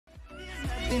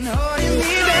Hey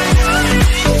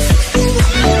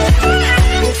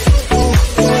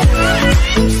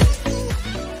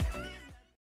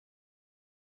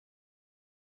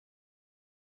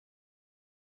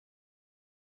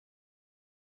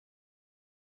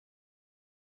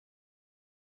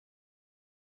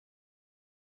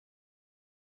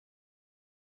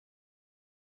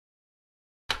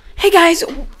guys,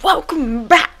 welcome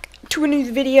back to a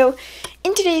new video.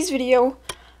 In today's video,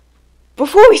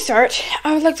 before we start,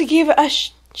 I would like to give a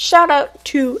shout out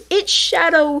to It's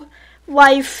Shadow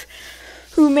Life,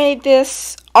 who made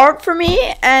this art for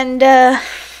me and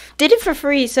did it for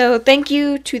free. So thank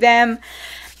you to them.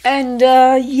 And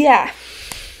yeah.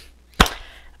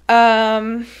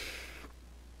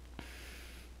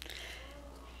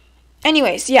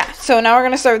 Anyways, yeah. So now we're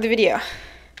gonna start with the video.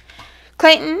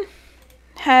 Clayton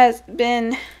has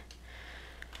been,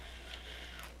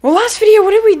 well, last video,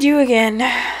 what did we do again?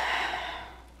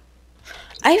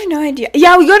 I have no idea.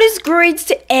 Yeah, we got his grades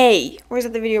to A. Or was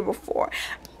it the video before?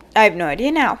 I have no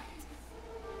idea now.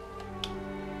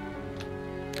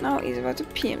 Oh, he's about to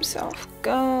pee himself.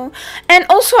 Go. And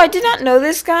also, I did not know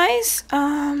this, guys.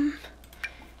 But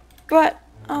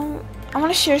I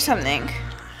want to share something.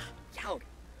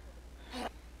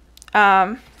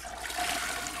 About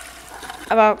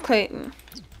Clayton.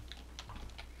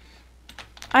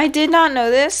 I did not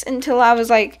know this until I was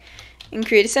like in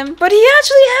Creative Sim, but he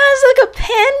actually has like a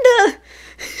panda.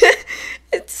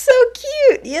 It's so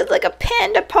cute. He has like a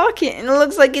panda pocket and it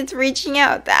looks like it's reaching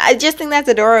out. I just think that's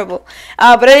adorable.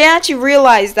 But I didn't actually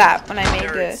realize that when I made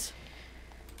this.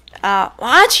 Well,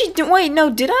 actually, wait, no,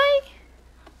 did I?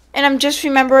 And I'm just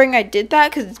remembering I did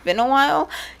that because it's been a while.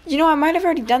 You know, I might have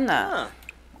already done that. Huh.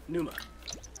 Numa.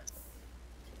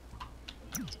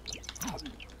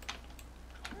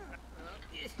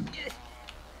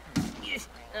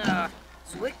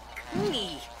 Swick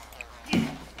me.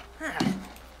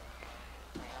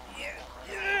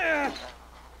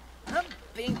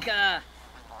 Binka.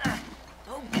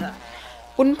 Bonka.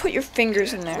 Wouldn't put your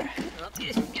fingers in there.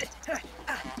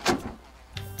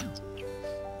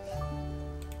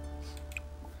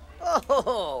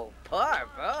 Oh,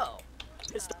 Parvo.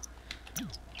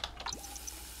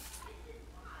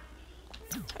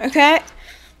 Okay,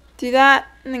 do that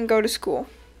and then go to school.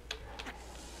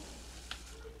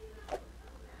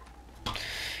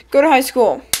 Go to high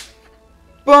school.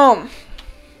 Boom.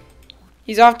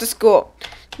 He's off to school.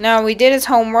 Now, we did his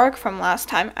homework from last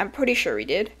time. I'm pretty sure we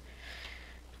did.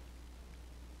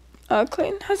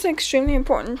 Clayton has an extremely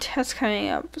important test coming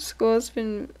up. School has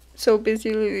been so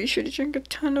busy lately. Should he drink a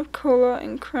ton of cola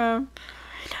and cram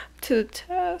to the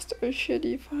test, or should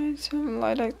he find some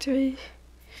light activity?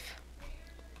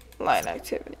 Light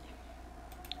activity.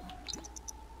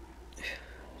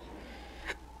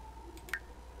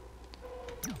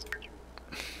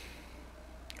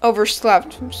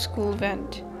 Overslept from school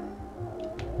event.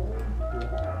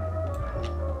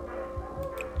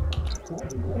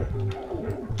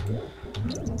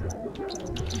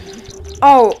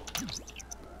 Oh,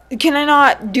 can I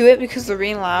not do it because they're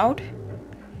being loud?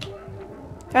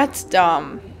 That's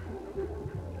dumb.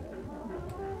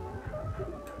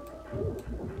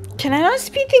 Can I not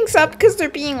speed things up because they're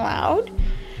being loud?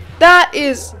 That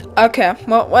is okay.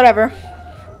 Well, whatever.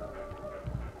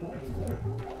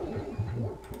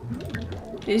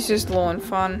 He's just low on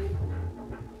fun.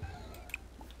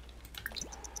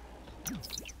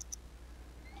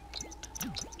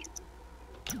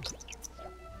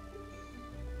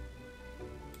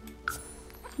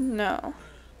 No.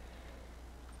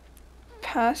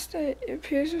 Past it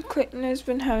appears that Clayton has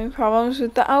been having problems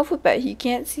with the alphabet. He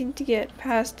can't seem to get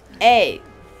past A.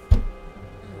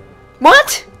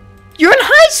 What? You're in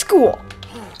high school!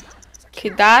 Okay,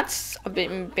 that's a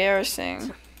bit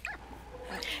embarrassing.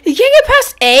 You can't get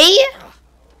past A?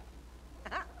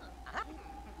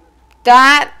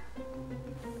 That.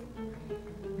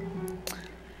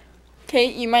 Okay,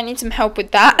 you might need some help with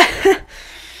that.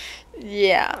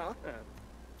 Yeah.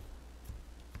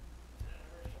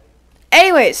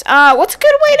 Anyways, what's a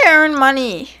good way to earn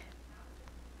money?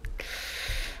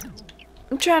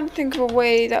 I'm trying to think of a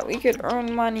way that we could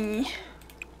earn money.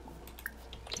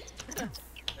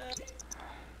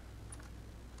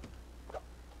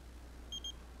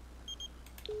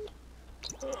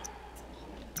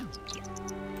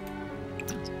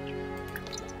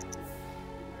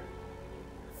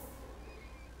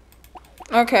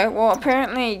 Okay, well,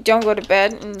 apparently don't go to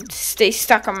bed and stay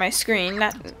stuck on my screen.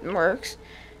 That works.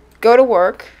 Go to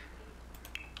work.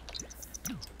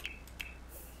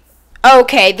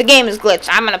 Okay, the game is glitched.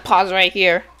 I'm gonna pause right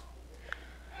here.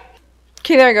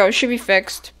 Okay, there we go. It should be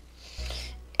fixed.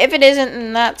 If it isn't,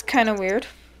 then that's kind of weird.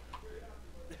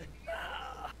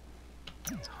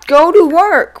 Go to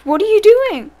work. What are you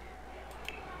doing?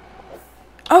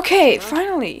 Okay,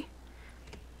 finally.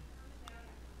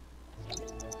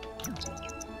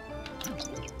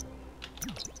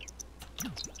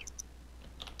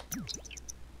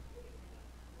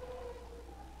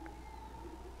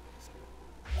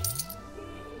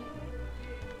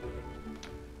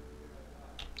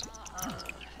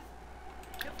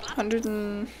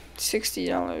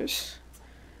 $160.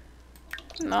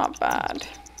 Not bad.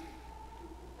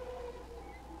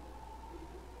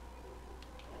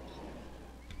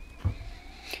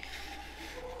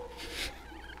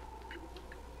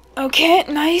 Okay,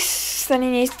 nice. Then he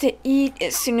needs to eat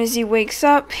as soon as he wakes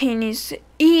up. He needs to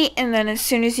eat, and then as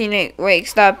soon as he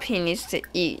wakes up, he needs to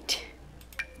eat.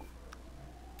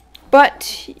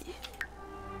 But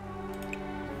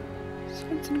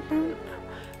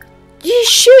you're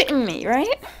shooting me,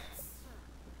 right?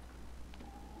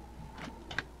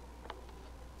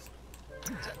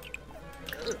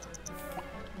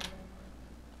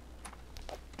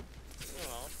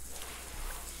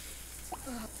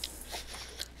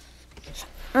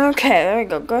 Okay, there we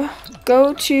go.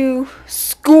 Go to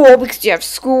school because you have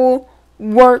school,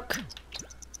 work.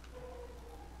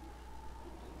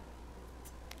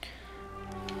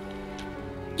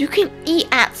 You can eat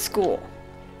at school.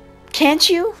 Can't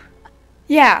you?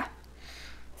 Yeah.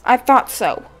 I thought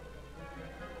so.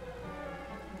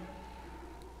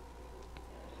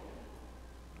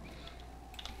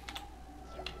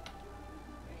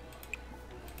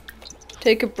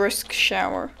 Take a brisk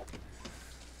shower.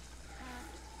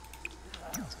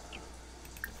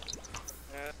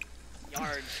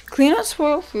 Clean out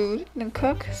spoiled food, then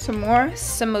cook some more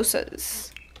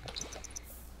samosas.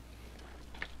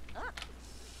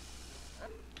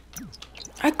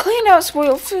 I cleaned out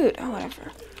spoiled food. Oh,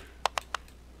 whatever.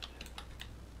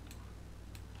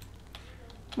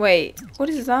 Wait, what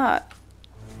is that?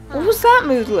 What was that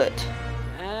moodlet?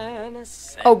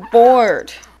 Oh,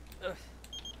 bored.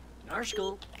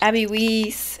 Abby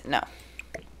Wees. No.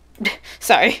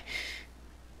 Sorry.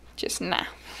 Just nah.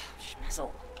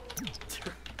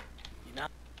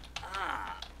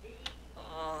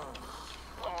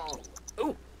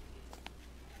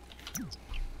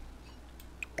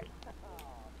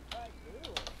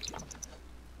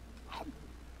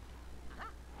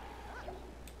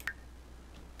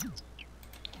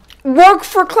 Work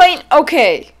for Clayton.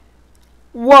 Okay.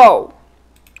 Whoa.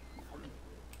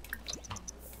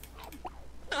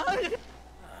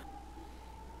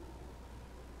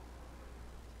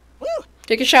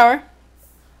 Take a shower.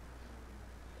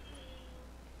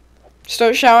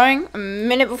 Start showering a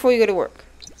minute before you go to work.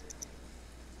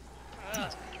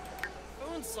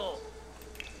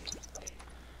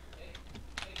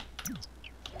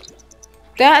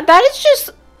 That is just,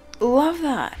 love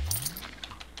that.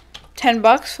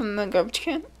 $10 from the garbage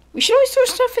can. We should always throw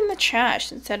stuff in the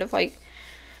trash instead of like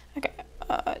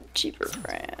a cheaper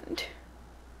brand.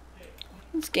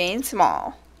 Let's gain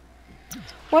small.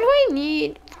 What do I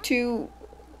need to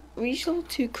regional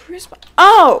to charisma?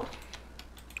 Oh!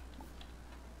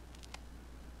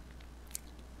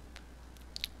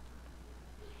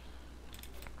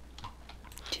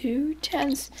 2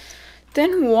 10s.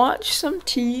 Then watch some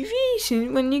TV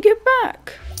when you get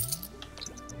back.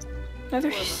 Another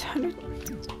 100.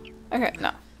 Okay,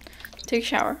 no. Take a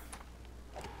shower.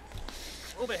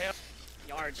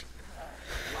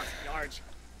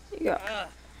 You go.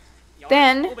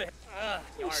 Then,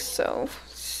 so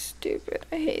stupid.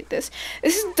 I hate this.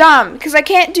 This is dumb because I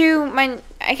can't do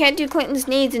Clinton's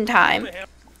needs in time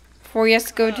before he has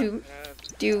to go to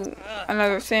do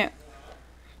another thing.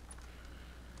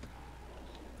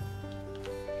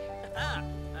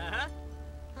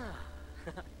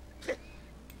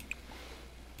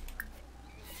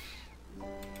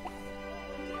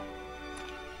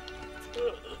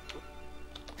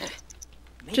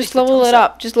 Just level it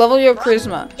up. Just level your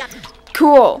charisma.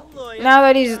 Cool. Now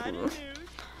that he's...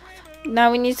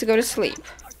 Now he needs to go to sleep.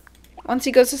 Once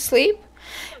he goes to sleep,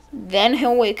 then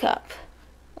he'll wake up.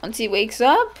 Once he wakes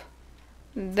up,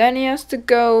 then he has to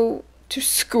go to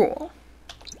school.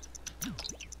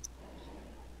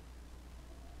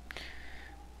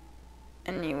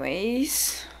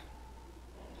 Anyways...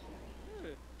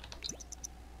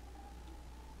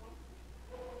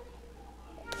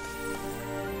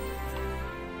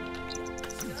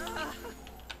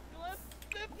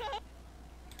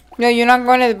 No, you're not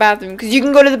going to the bathroom because you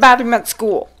can go to the bathroom at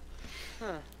school.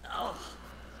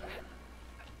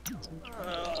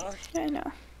 I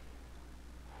know.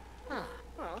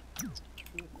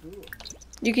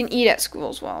 You can eat at school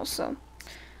as well, so.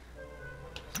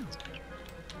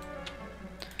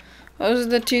 Those are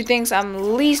the 2 things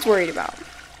I'm least worried about.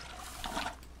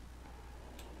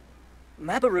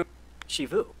 Mabaru.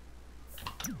 Shivu.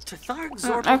 Tatharg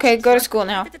Zorb. Okay, go to school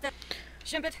now.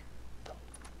 Shimbit.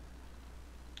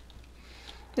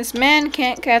 This man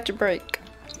can't catch a break.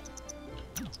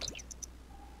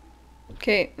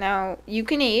 Okay, now you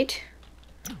can eat.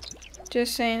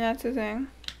 Just saying that's the thing.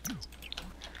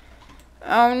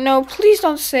 Oh no, please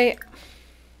don't say.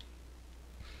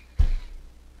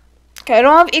 Okay, I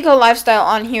don't have eco lifestyle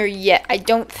on here yet. I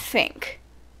don't think.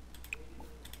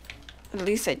 At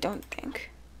least I don't think.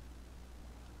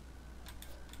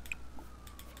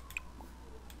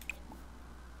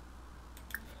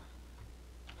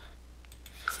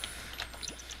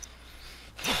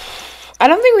 I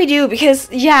don't think we do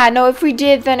because, yeah, no, if we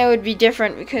did, then it would be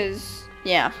different because,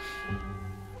 yeah.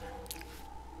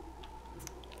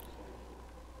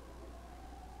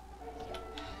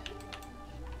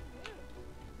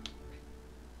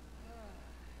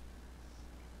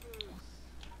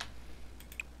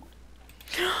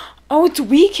 Oh, it's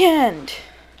weekend.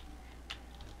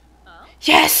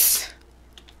 Yes.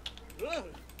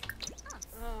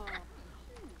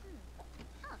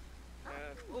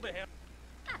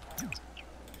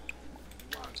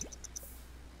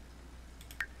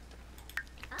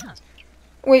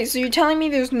 Wait, so you're telling me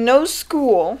there's no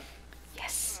school?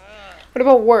 Yes. What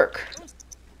about work?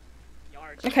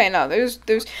 Okay, no, there's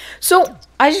so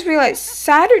I just realized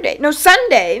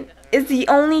Sunday is the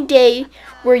only day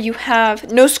where you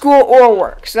have no school or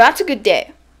work. So that's a good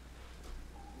day.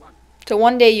 So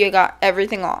one day you got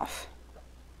everything off.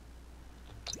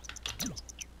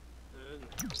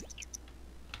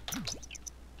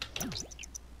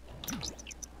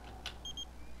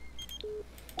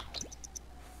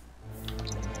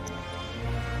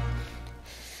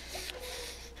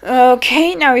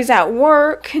 Okay, now he's at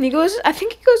work, and I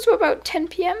think he goes to about 10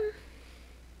 p.m.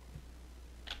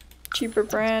 Cheaper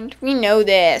brand. We know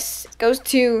this. It goes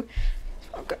to,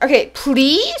 okay,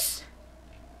 please?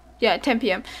 Yeah, 10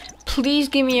 p.m. Please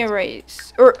give me a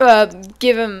raise. Or,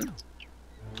 give him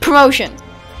promotion.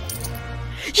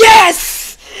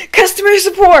 Yes! Customer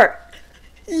support!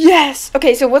 Yes!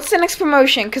 Okay, so what's the next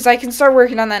promotion? Because I can start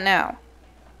working on that now.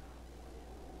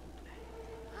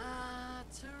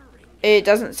 It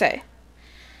doesn't say.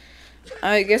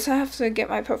 I guess I have to get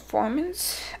my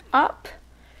performance up.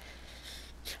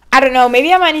 I don't know.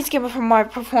 Maybe I might need to get my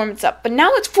performance up. But now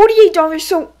it's $48,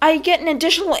 so I get an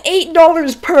additional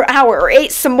 $8 per hour, or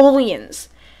 8 simoleons.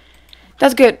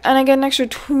 That's good. And I get an extra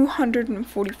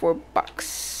 244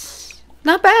 bucks.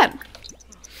 Not bad.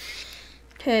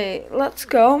 Okay, let's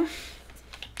go.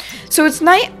 So it's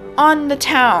night on the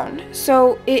town.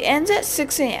 So it ends at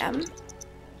 6 a.m.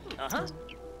 Uh-huh.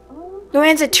 No, it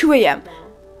ends at 2 a.m.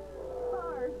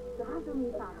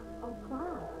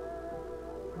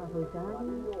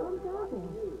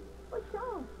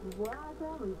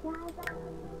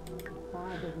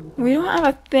 We don't have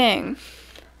a thing,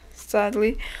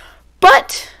 sadly.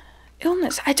 But,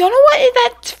 illness. I don't know what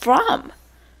that's from.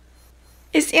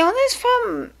 Is illness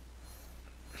from...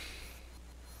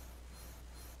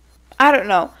 I don't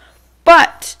know.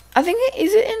 But, I think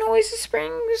is it in Oasis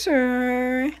Springs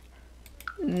or...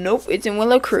 Nope, it's in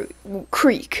Willow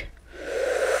Creek.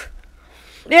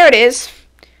 There it is.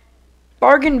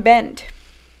 Bargain Bend.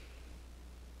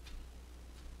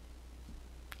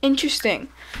 Interesting.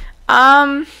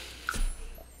 Yeah,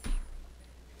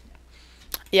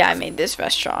 I made this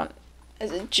restaurant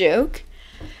as a joke.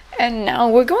 And now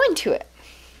we're going to it.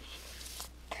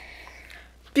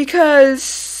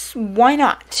 Because why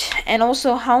not? And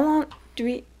also, how long do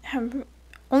we have?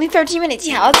 Only 13 minutes.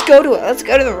 Yeah, let's go to it. Let's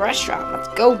go to the restaurant. Let's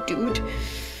go, dude.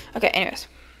 Okay, anyways.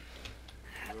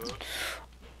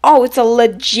 Oh, it's a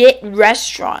legit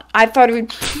restaurant. I thought it would...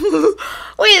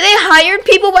 Wait, they hired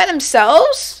people by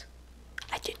themselves?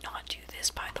 I did not do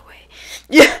this, by the way.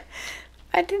 Yeah.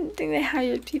 I didn't think they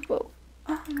hired people.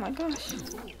 Oh, my gosh.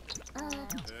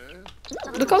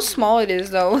 Look how small it is,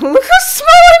 though. Look how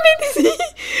small it is.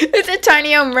 It's a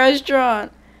tiny home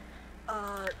restaurant.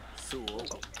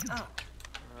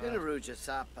 Pinaruja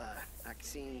Sapa,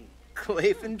 Axine,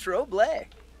 Clayfin Troble,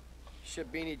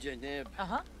 Shabini Janib,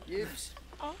 Gibbs,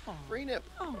 Renip,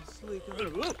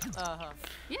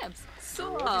 Yibs.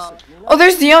 So. Oh,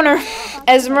 there's the owner,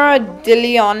 Esmera de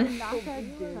Leon.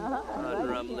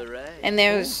 And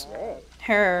there's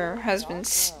her husband,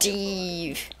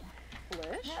 Steve.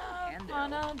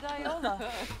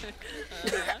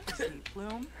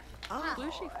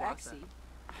 We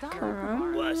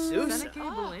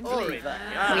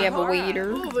have a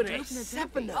waiter.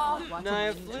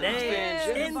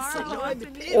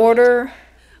 Order.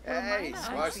 Hey,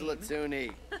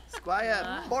 Swarslatuni,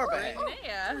 Squire Borbe.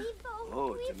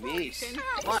 Oh, Demise.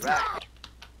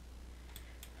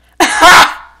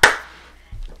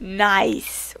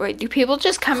 Nice. Wait, do people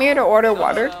just come here to order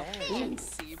water?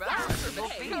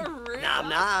 Nom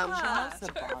nom. I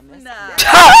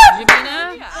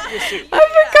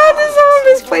forgot this all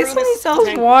this place when he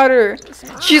sells water.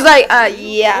 She's like,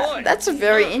 yeah, that's a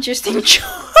very interesting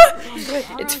job.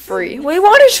 It's free. Wait,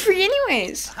 water's free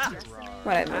anyways.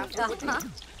 Whatever.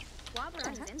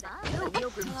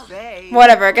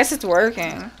 Whatever, I guess it's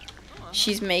working.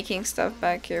 She's making stuff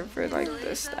back here for like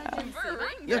the staff.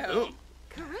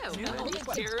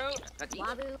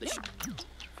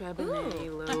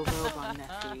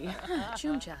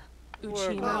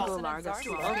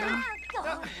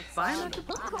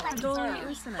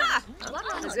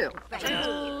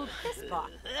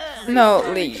 No,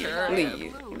 leave.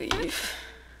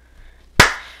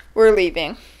 We're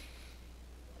leaving.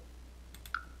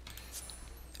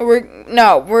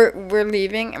 We're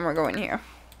leaving and we're going here.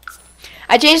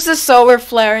 I changed the solar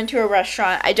flare into a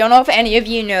restaurant. I don't know if any of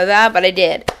you know that, but I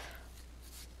did.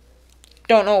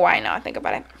 Don't know why now I think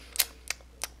about it.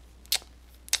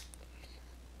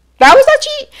 That was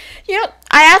actually, you know,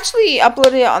 I actually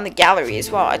uploaded it on the gallery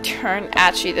as well. I turned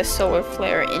actually the solar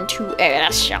flare into a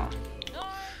restaurant.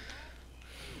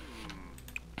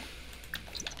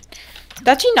 It's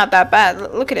actually not that bad.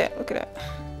 Look at it. Look at it.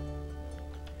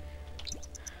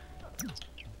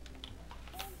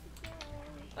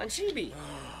 Anshibi.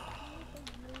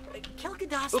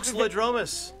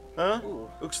 Uxlodromus. Huh?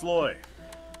 Uxloy.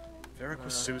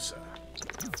 Veriquasusa.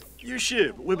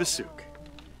 Yushib. Wibasuk.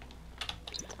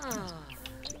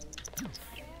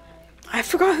 I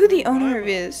forgot who the owner of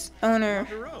this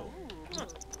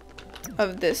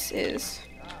is.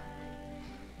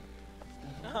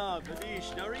 Ah,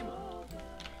 Badish. Narimo.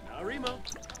 Narimo.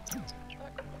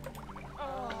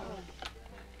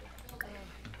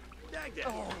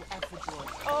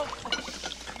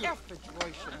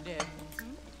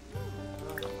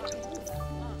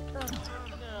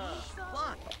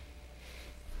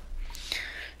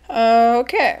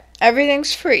 Okay,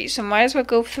 everything's free, so might as well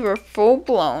go for a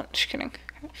full-blown. Just kidding.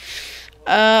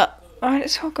 Might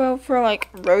as well go for like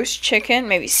roast chicken,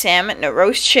 maybe salmon. No,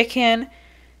 roast chicken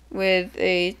with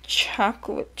a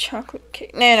chocolate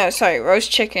cake. No, sorry,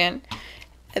 roast chicken,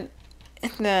 and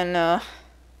then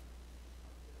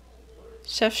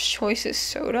Chef's Choice is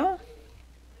soda.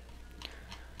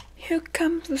 Here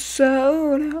comes the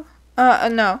soda.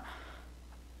 No.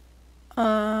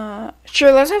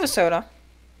 Sure, let's have a soda.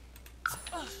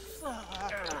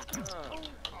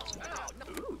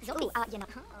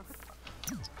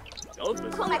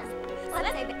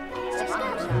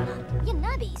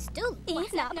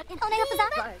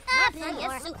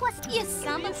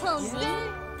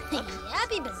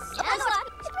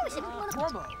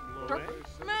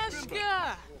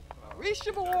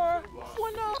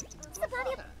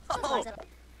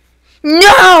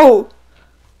 No!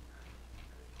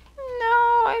 No,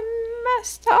 I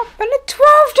messed up in a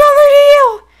 $12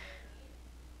 deal.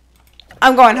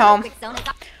 I'm going home.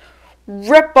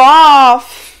 Rip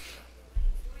off.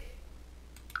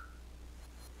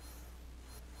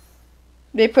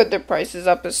 They put their prices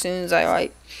up as soon as I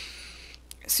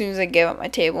gave up my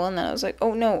table, and then I was like,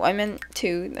 oh no, I meant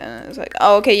to. Then I was like,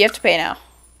 oh okay, you have to pay now.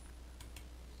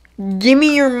 Give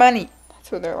me your money.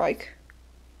 That's what they're like.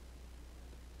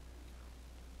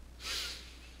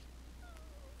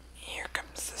 Here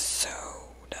comes the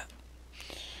soda.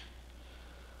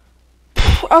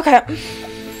 Okay. At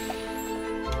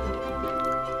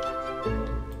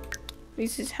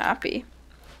least he's happy.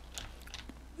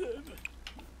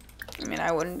 I mean,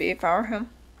 I wouldn't be if I were him.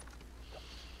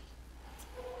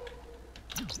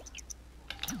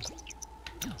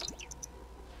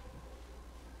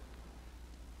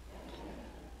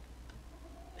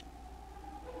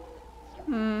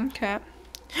 Okay.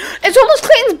 It's almost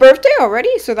Clayton's birthday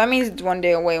already, so that means it's 1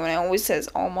 day away when it always says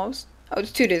almost. Oh,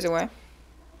 it's 2 days away.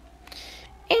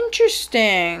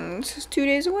 Interesting. This is 2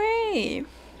 days away.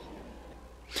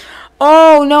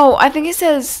 Oh, no. I think it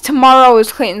says tomorrow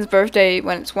is Clayton's birthday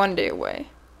when it's 1 day away.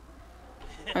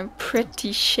 I'm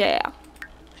pretty sure.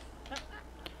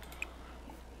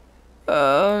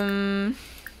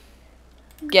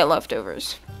 Get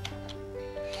leftovers.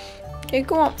 Okay,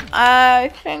 cool.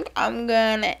 I think I'm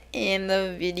gonna end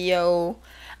the video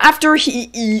after he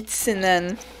eats, and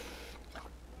then...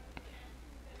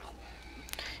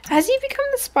 Has he become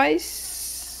the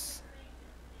spice?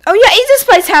 Oh yeah, he's a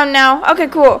spice hound now. Okay,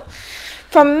 cool.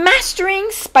 From mastering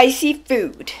spicy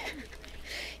food.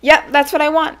 Yep, that's what I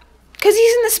want. Because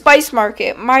he's in the spice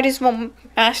market. Might as well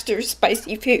master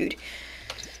spicy food.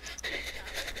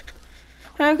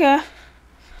 Okay.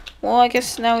 Well, I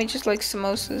guess now he just likes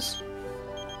samosas.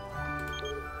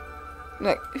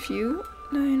 Look, if you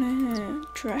No.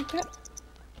 Drag that.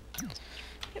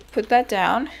 Put that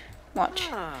down. Watch.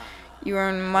 You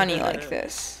earn money like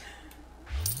this.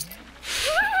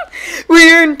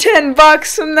 We earned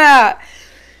 $10 from that.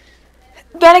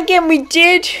 Then again, we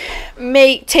did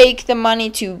take the money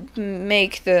to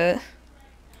make the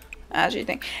Azure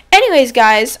thing. Anyways,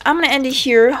 guys, I'm gonna end it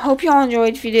here. Hope you all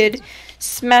enjoyed. If you did,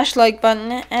 smash like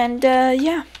button, and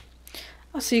yeah,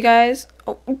 I'll see you guys.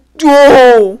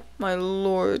 Oh my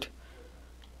lord!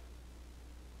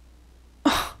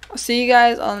 I'll see you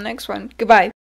guys on the next one. Goodbye.